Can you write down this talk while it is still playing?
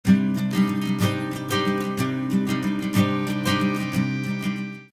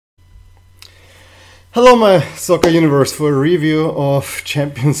Hello my soccer universe, for a review of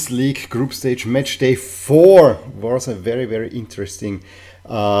Champions League group stage match day 4. Was a very interesting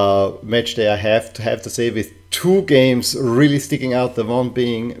match day, I have to say, with two games really sticking out. The one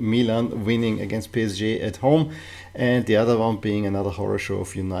being Milan winning against PSG at home, and the other one being another horror show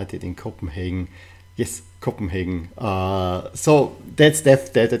of United in Copenhagen. Yes, Copenhagen. So that's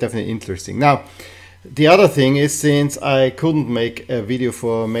definitely interesting. Now, the other thing is, since I couldn't make a video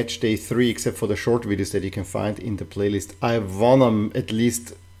for match day 3 except for the short videos that you can find in the playlist, I wanna at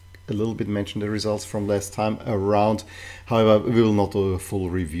least a little bit mention the results from last time around. However, we will not do a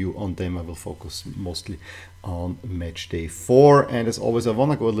full review on them. I will focus mostly on match day 4, and as always I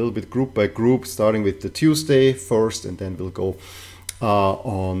wanna go a little bit group by group, starting with the Tuesday first, and then we'll go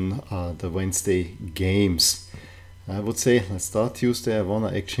on the Wednesday games. I would say let's start Tuesday. I want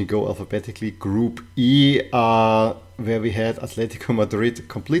to actually go alphabetically. Group E, where we had Atletico Madrid,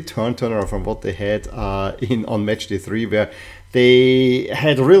 complete turnaround from what they had on match day 3, where they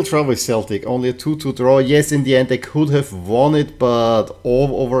had real trouble with Celtic. Only a 2-2 draw. Yes, in the end they could have won it, but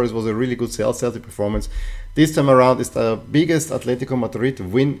overall it was a really good Celtic performance. This time around is the biggest Atletico Madrid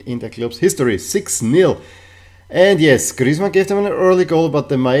win in the club's history, 6-0. And yes, Griezmann gave them an early goal, but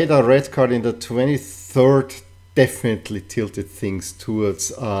the Maeda red card in the 23rd definitely tilted things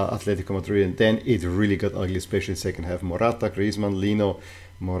towards Atletico Madrid, and then it really got ugly, especially second half. Morata, Griezmann, Lino,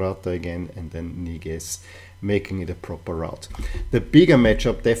 Morata again, and then Niguez making it a proper rout. The bigger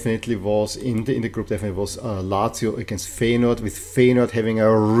matchup definitely was in the group, was Lazio against Feyenoord, with Feyenoord having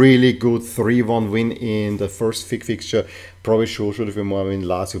a really good 3-1 win in the first fixture. Probably should have been more. I mean,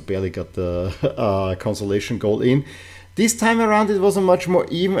 Lazio barely got the consolation goal in. This time around it was a much more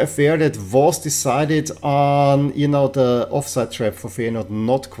even affair that was decided on, you know, the offside trap for Feyenoord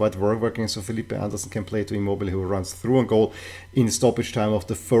not quite working, so Felipe Anderson can play to Immobile, who runs through a goal in the stoppage time of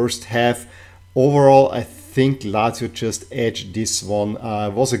the first half. Overall, I think Lazio just edged this one.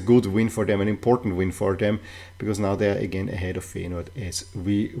 Was a good win for them, an important win for them, because now they're again ahead of Feyenoord, as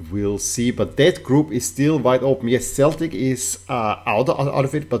we will see. But that group is still wide open. Yes, Celtic is out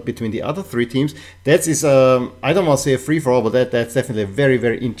of it, but between the other three teams, that is, I don't want to say a free-for-all, but that's definitely a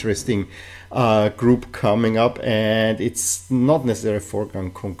very interesting group coming up, and it's not necessarily a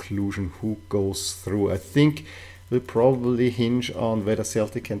foregone conclusion who goes through. I think will probably hinge on whether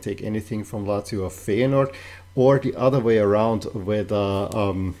Celtic can take anything from Lazio or Feyenoord, or the other way around, whether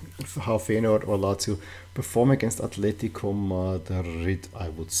how Feyenoord or Lazio perform against Atletico Madrid, I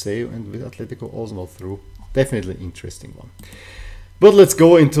would say, and with Atletico also not through. Definitely interesting one. But let's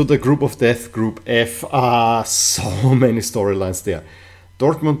go into the group of death, Group F. So many storylines there.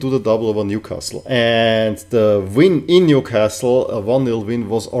 Dortmund do the double over Newcastle, and the win in Newcastle, a 1-0 win,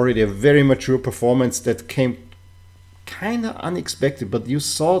 was already a very mature performance that came kind of unexpected, but you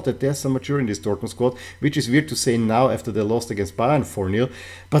saw that there's some maturity in this Dortmund squad, which is weird to say now after they lost against Bayern 4-0,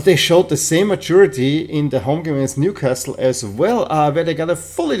 but they showed the same maturity in the home game against Newcastle as well, where they got a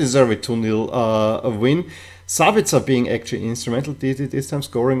fully deserved 2-0 win. Sabitzer being actually instrumental this time,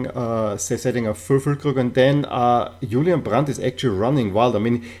 scoring, setting up Füllkrug, and then Julian Brandt is actually running wild. I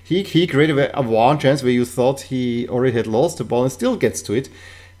mean, he created a one chance where you thought he already had lost the ball and still gets to it.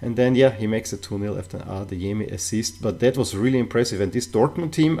 And then, yeah, he makes a 2-0 after the Yemi assist. But that was really impressive. And this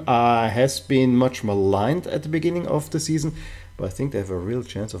Dortmund team has been much maligned at the beginning of the season. But I think they have a real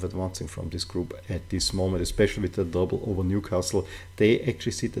chance of advancing from this group at this moment, especially with the double over Newcastle. They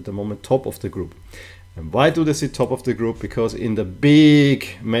actually sit at the moment top of the group. And why do they sit top of the group? Because in the big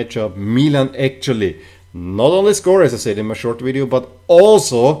matchup, Milan actually not only score, as I said in my short video, but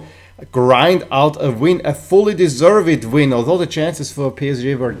also grind out a win, a fully deserved win, although the chances for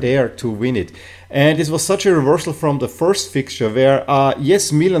PSG were there to win it. And this was such a reversal from the first fixture, where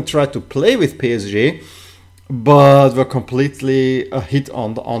yes, Milan tried to play with PSG, but were completely hit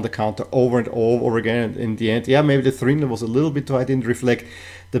on the counter over and over again. In the end, yeah, maybe the 3-0 was a little bit too high, didn't reflect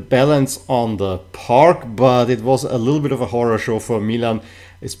the balance on the park, but it was a little bit of a horror show for Milan,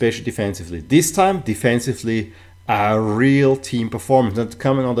 especially defensively. This time, defensively, a real team performance, and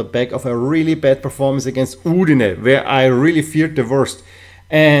coming on the back of a really bad performance against Udine, where I really feared the worst.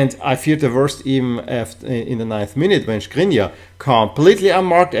 And I feared the worst even in the 9th minute, when Skriniar, completely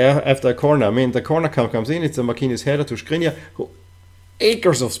unmarked after a corner. I mean, the corner comes in, it's a Marquinhos header to Skriniar, who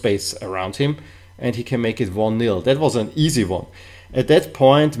acres of space around him, and he can make it 1-0. That was an easy one. At that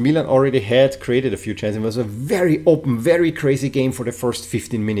point, Milan already had created a few chances. It was a very open, very crazy game for the first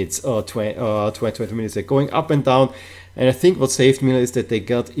 15 minutes, 20 minutes, going up and down. And I think what saved Milan is that they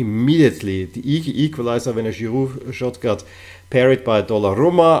got immediately the equalizer when a Giroud shot got parried by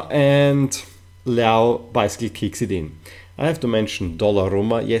Donnarumma, and Leao basically kicks it in. I have to mention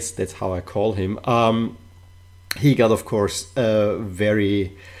Donnarumma. Yes, that's how I call him. He got, of course,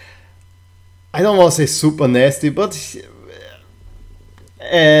 very, I don't want to say super nasty, but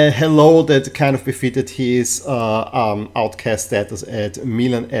hello that kind of befitted his outcast status at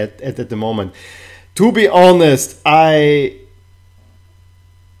Milan at the moment. To be honest, I'm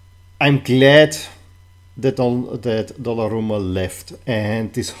glad that Donnarumma left,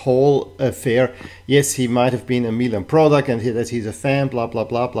 and this whole affair, yes, he might have been a Milan product and that he's a fan, blah blah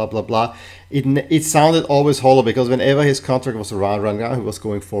blah blah blah blah. It sounded always hollow, because whenever his contract was running out, he was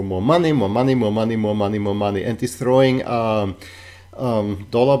going for more money, and this throwing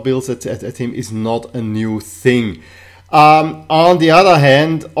dollar bills at him is not a new thing. On the other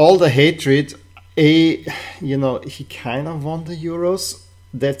hand, all the hatred, he kind of won the Euros.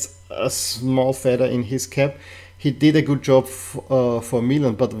 That's a small feather in his cap. He did a good job for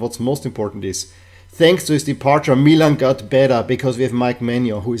Milan, but what's most important is, thanks to his departure, Milan got better because we have Mike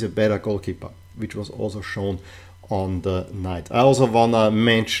Maignan, who is a better goalkeeper, which was also shown on the night. I also want to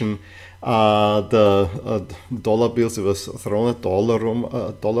mention the dollar bills. It was thrown at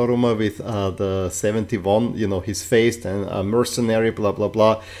Donnarumma with the 71, his face, and mercenary, blah blah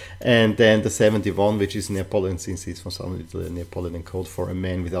blah, and then the 71, which is Neapolitan, since he's from Southern Italy, the Neapolitan code for a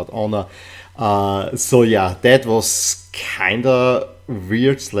man without honor. So yeah, that was kind of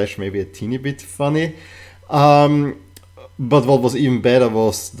weird / maybe a teeny bit funny. But what was even better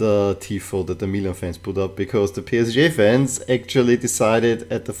was the tifo that the Milan fans put up, because the PSG fans actually decided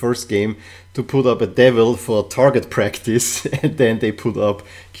at the first game to put up a devil for target practice, and then they put up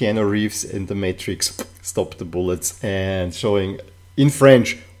Keanu Reeves in the Matrix, Stop the Bullets, and showing in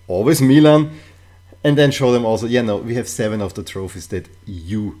French, always Milan, and then show them also, we have 7 of the trophies that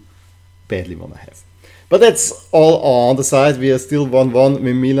you badly want to have. But that's all on the side. We are still 1-1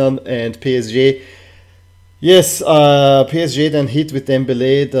 with Milan and PSG. Yes, PSG then hit with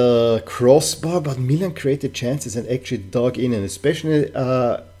Dembélé the crossbar, but Milan created chances and actually dug in, and especially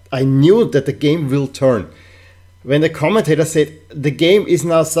I knew that the game will turn. When the commentator said the game is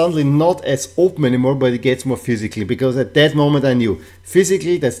now suddenly not as open anymore, but it gets more physically, because at that moment I knew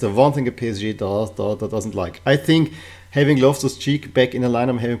physically that's the one thing a PSG doesn't like. I think having Loftus-Cheek back in the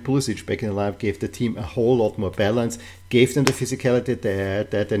lineup, having Pulisic back in the lineup gave the team a whole lot more balance, gave them the physicality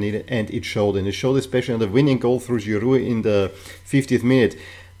that they needed, and it showed. And it showed especially on the winning goal through Giroud in the 50th minute.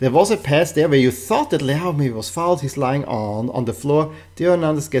 There was a pass there where you thought that Leao maybe was fouled. He's lying on the floor. Theo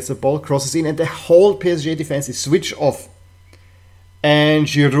Hernandez gets the ball, crosses in, and the whole PSG defense is switched off. And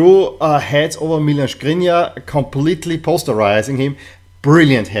Giroud heads over Milan Skriniar, completely posterizing him.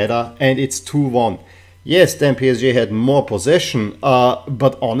 Brilliant header, and it's 2-1. Yes, then PSG had more possession,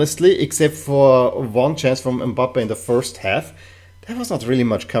 but honestly, except for one chance from Mbappe in the first half, there was not really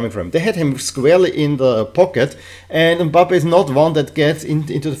much coming from him. They had him squarely in the pocket, and Mbappe is not one that gets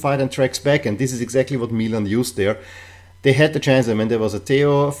into the fight and tracks back, and this is exactly what Milan used there. They had the chance, and when there was a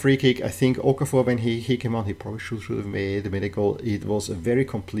Theo free kick, I think Okafor, when he came on, he probably should have made a goal. It was a very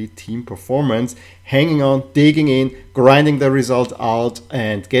complete team performance, hanging on, digging in, grinding the result out,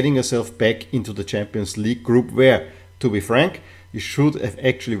 and getting yourself back into the Champions League group, where, to be frank, you should have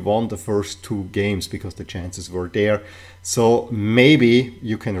actually won the first 2 games, because the chances were there. So maybe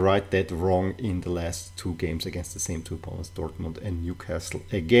you can right that wrong in the last 2 games against the same 2 opponents, Dortmund and Newcastle.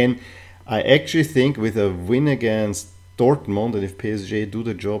 Again, I actually think with a win against Dortmund, and if PSG do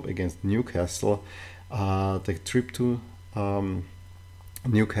the job against Newcastle, the trip to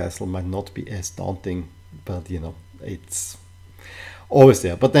Newcastle might not be as daunting, but it's always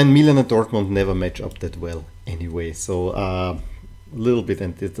there. But then Milan and Dortmund never match up that well anyway, so a little bit,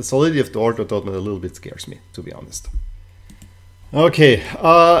 and the solidity of Dortmund a little bit scares me, to be honest. Okay,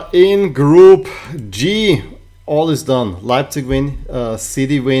 in Group G, all is done. Leipzig win,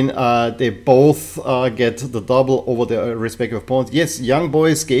 City win. They both get the double over their respective opponents. Yes, young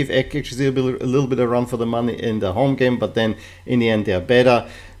boys gave actually a little bit of run for the money in the home game, but then in the end they are better.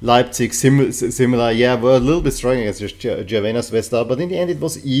 Leipzig similar, were a little bit struggling against Cervena Svesta, but in the end it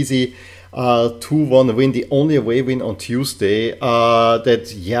was easy. 2-1 win, the only away win on Tuesday. If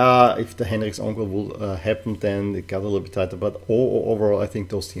the Henrichs own goal will happen, then it got a little bit tighter. But overall, I think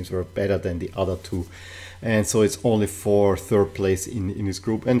those teams were better than the other 2. And so it's only for 3rd place in this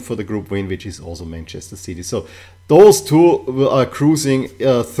group, and for the group win, which is also Manchester City. So those 2 are cruising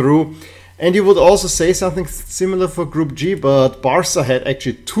through. And you would also say something similar for Group G, but Barça had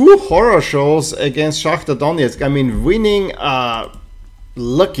actually 2 horror shows against Shakhtar Donetsk. I mean, winning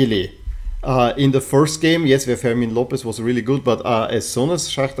luckily in the first game. Yes, where Fermin Lopez was really good, but as soon as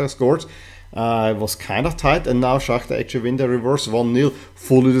Shakhtar scored, It was kind of tight, and now Shakhtar actually win the reverse 1-0,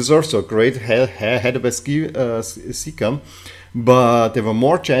 fully deserved. So great header by Sikam. But there were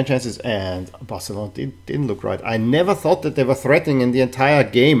more chances, and Barcelona didn't look right. I never thought that they were threatening in the entire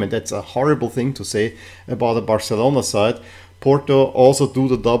game, and that's a horrible thing to say about the Barcelona side. Porto also do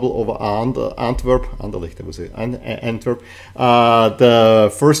the double over Antwerp. Anderlecht, I would say. Antwerp.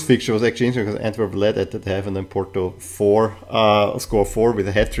 The first fixture was actually interesting because Antwerp led at the half, and then Porto score 4 with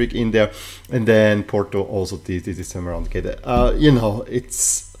a hat trick in there. And then Porto also did this time around get it.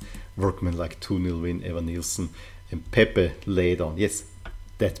 It's workman like 2-0 win, Evan Nielsen. And Pepe laid on. Yes,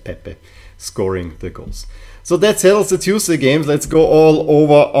 that's Pepe scoring the goals. So that settles the Tuesday games. Let's go all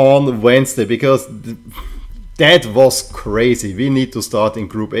over on Wednesday because that was crazy. We need to start in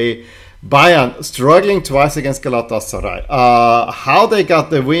Group A. Bayern struggling twice against Galatasaray. How they got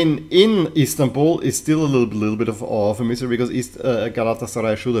the win in Istanbul is still a little bit of a mystery because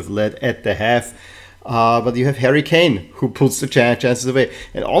Galatasaray should have led at the half. But you have Harry Kane who puts the chances away.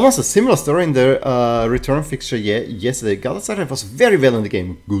 And almost a similar story in the return fixture yesterday. Galatasaray was very well in the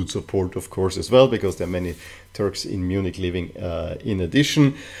game. Good support, of course, as well, because there are many Turks in Munich living in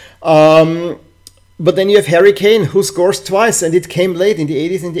addition. But then you have Harry Kane who scores twice, and it came late in the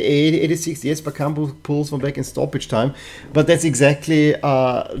 80s and the 86th. Yes, Bakambu pulls one back in stoppage time, but that's exactly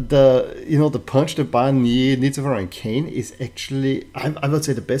the punch that Bayern needs over. And Kane is actually, I would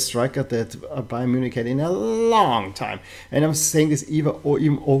say, the best striker that Bayern Munich had in a long time. And I'm saying this even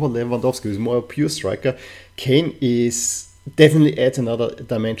over Lewandowski, who's more a pure striker. Kane definitely adds another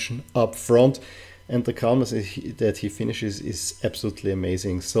dimension up front. And the calmness that he finishes is absolutely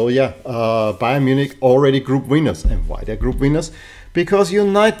amazing. So yeah, Bayern Munich already group winners. And why they're group winners? Because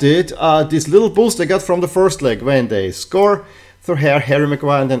United, this little boost they got from the first leg when they score through Harry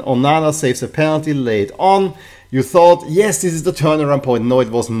Maguire, and then Onana saves a penalty late on. You thought, yes, this is the turnaround point. No,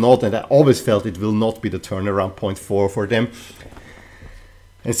 it was not. And I always felt it will not be the turnaround point for them.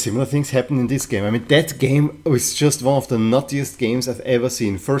 And similar things happened in this game. I mean, that game was just one of the nuttiest games I've ever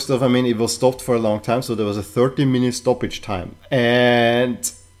seen. First off, I mean, it was stopped for a long time, so there was a 30-minute stoppage time.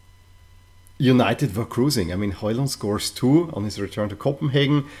 And United were cruising. I mean, Højlund scores 2 on his return to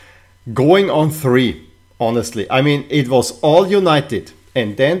Copenhagen, going on 3, honestly. I mean, it was all United.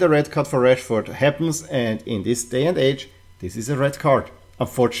 And then the red card for Rashford happens, and in this day and age, this is a red card,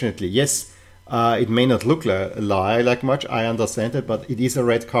 unfortunately. Yes. It may not look like much, I understand it, but it is a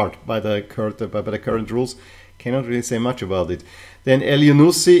red card by the current rules. Cannot really say much about it. Then El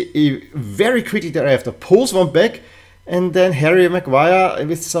Yunusi very quickly thereafter pulls one back, and then Harry Maguire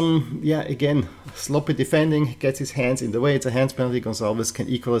with some, again, sloppy defending, gets his hands in the way. It's a hands penalty. Gonçalves can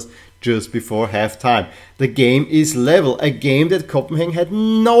equalize just before half-time. The game is level, a game that Copenhagen had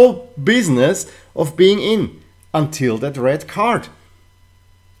no business of being in until that red card.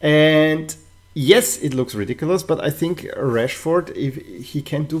 And yes, it looks ridiculous, but I think Rashford, if he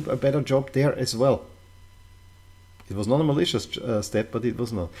can do a better job there as well. It was not a malicious step, but it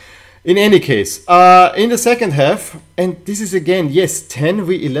was not. In any case, in the second half, and this is again, yes,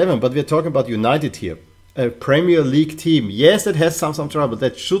 10v11, but we're talking about United here. A Premier League team. Yes, that has some trouble.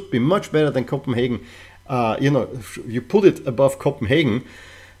 That should be much better than Copenhagen. You put it above Copenhagen,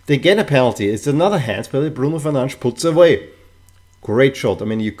 they get a penalty. It's another hands penalty. Bruno Fernandes puts away. Great shot. I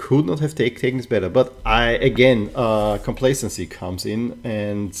mean, you could not have taken this better. But complacency comes in,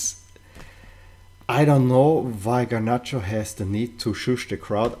 and I don't know why Garnacho has the need to shush the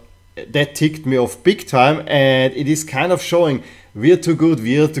crowd. That ticked me off big time, and it is kind of showing we're too good,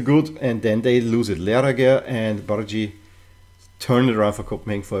 and then they lose it. Lerager and Bargi turn it around for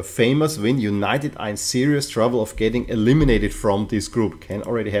Copenhagen for a famous win. United are in serious trouble of getting eliminated from this group. Can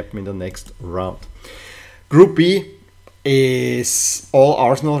already happen in the next round. Group B is all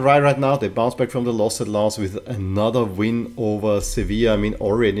Arsenal right now. They bounce back from the loss at Lens with another win over Sevilla. I mean,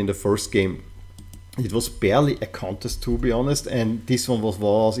 already in the first game it was barely a contest, to be honest, and this one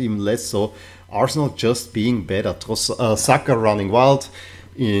was even less so. Arsenal just being better. Saka running wild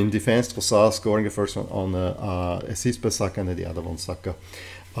in defense. Trossard scoring the first one on assist by Saka, and then the other one Saka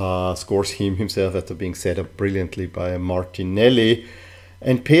scores himself after being set up brilliantly by Martinelli.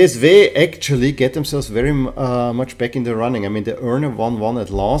 And PSV actually get themselves very much back in the running. I mean, they earn a 1-1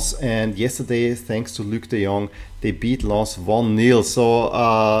 at Lens, and yesterday, thanks to Luc de Jong, they beat Lens 1-0. So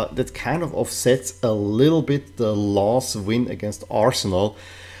that kind of offsets a little bit the Lens win against Arsenal,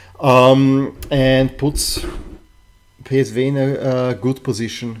 and puts PSV in a good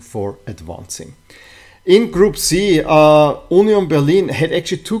position for advancing. In Group C, Union Berlin had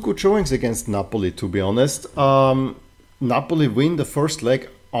actually 2 good showings against Napoli, to be honest. Napoli win the first leg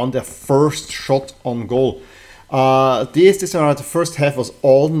on their first shot on goal. This around the first half was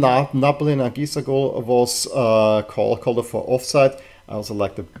all Napoli, and Anguissa goal was called for offside. I also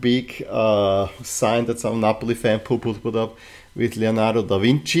like the big sign that some Napoli fan put up with Leonardo da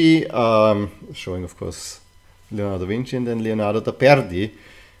Vinci, showing of course Leonardo da Vinci, and then Leonardo da Perdi,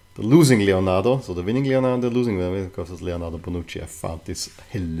 the losing Leonardo, so the winning Leonardo and the losing Leonardo, of course, was Leonardo Bonucci. I found this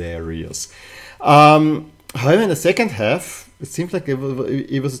hilarious. However, in the second half, it seems like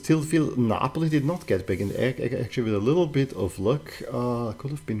it was still feel Napoli did not get back in the egg, actually with a little bit of luck.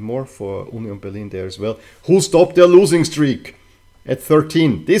 Could have been more for Union Berlin there as well, who stopped their losing streak at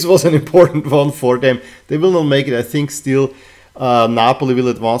 13. This was an important one for them. They will not make it, I think, still. Napoli will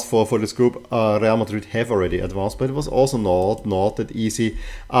advance for this group. Real Madrid have already advanced, but it was also not that easy.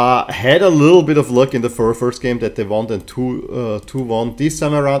 Had a little bit of luck in the first game that they won and 2-1. This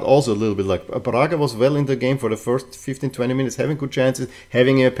time around also a little bit like Braga was well in the game for the first 15-20 minutes, having good chances,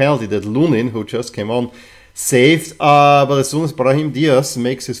 having a penalty that Lunin, who just came on, saved. But as soon as Brahim Diaz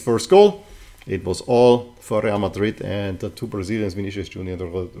makes his first goal, it was all for Real Madrid, and the two Brazilians, Vinicius Junior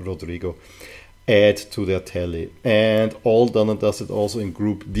and Rodrigo, add to their tally. And all done and dusted. Also in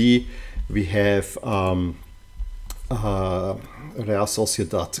Group D, we have Real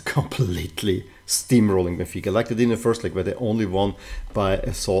Sociedad completely steamrolling Benfica, like they did in the first leg, where they only won by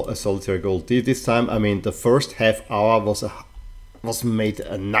a solitary goal. This time, I mean, the first half hour was made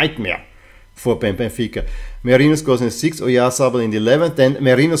a nightmare for Benfica. Merino scores in the 6th, Oyarzabal in the 11th, then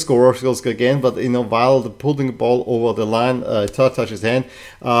Merino scores again, but while putting the ball over the line, touches his hand,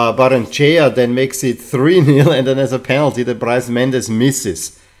 Barrenechea then makes it 3-0, and then as a penalty that Bryce Mendes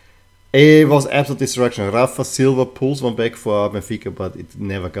misses. It was absolute destruction. Rafa Silva pulls one back for Benfica, but it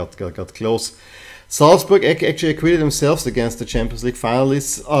never got close. Salzburg actually acquitted themselves against the Champions League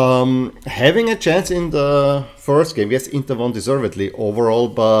finalists, having a chance in the first game. Yes, Inter won deservedly overall,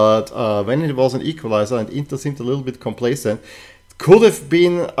 but when it was an equalizer and Inter seemed a little bit complacent, could have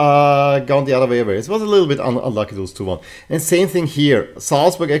been gone the other way. It was a little bit unlucky to lose 2-1. And same thing here.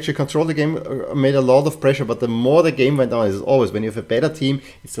 Salzburg actually controlled the game, made a lot of pressure, but the more the game went on, as always, when you have a better team,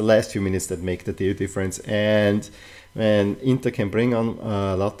 it's the last few minutes that make the difference. And when Inter can bring on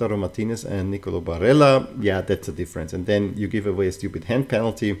Lautaro Martinez and Nicolo Barella, yeah, that's a difference. And then you give away a stupid hand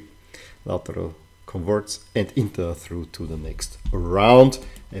penalty, Lautaro converts, and Inter through to the next round,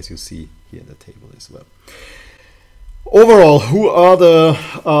 as you see here in the table as well. Overall, who are the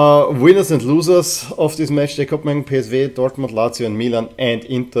winners and losers of this match? Copenhagen, PSV, Dortmund, Lazio, and Milan, and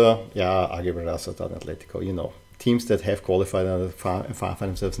Inter. Yeah, arguably Real Sociedad and Atletico, you know. Teams that have qualified and find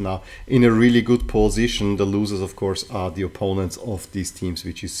themselves now in a really good position. The losers, of course, are the opponents of these teams,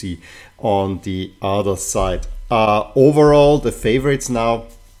 which you see on the other side. Overall, the favorites now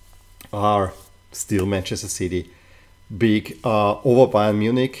are still Manchester City, big over Bayern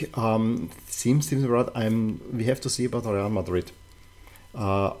Munich. Seems right. We have to see about Real Madrid.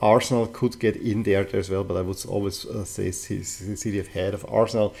 Arsenal could get in there as well, but I would always say City ahead of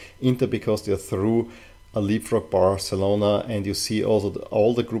Arsenal. Inter because they're through a leapfrog Barcelona, and you see also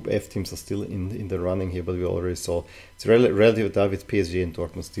all the Group F teams are still in the running here, but we already saw it's relative tie with PSG and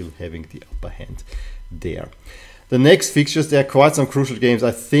Dortmund still having the upper hand there. The next fixtures, there are quite some crucial games.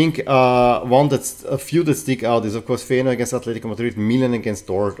 I think a few that stick out is of course Feyenoord against Atletico Madrid, Milan against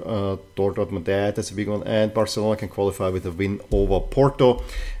Dortmund. That's a big one, and Barcelona can qualify with a win over Porto.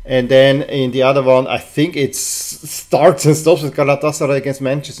 And then in the other one, I think it starts and stops with Galatasaray against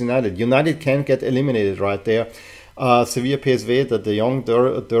Manchester United. United can get eliminated right there. Sevilla PSV, the young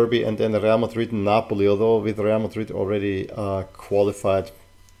derby, and then Real Madrid and Napoli. Although with Real Madrid already qualified,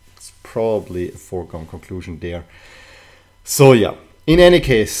 it's probably a foregone conclusion there. So yeah, in any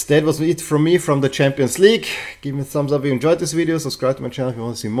case, that was it from me from the Champions League. Give me a thumbs up if you enjoyed this video. Subscribe to my channel if you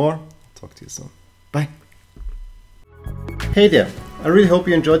want to see more. Talk to you soon. Bye. Hey there. I really hope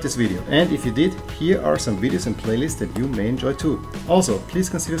you enjoyed this video, and if you did, here are some videos and playlists that you may enjoy too. Also, please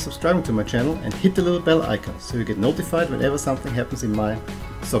consider subscribing to my channel and hit the little bell icon so you get notified whenever something happens in my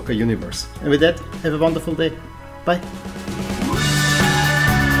soccer universe. And with that, have a wonderful day. Bye!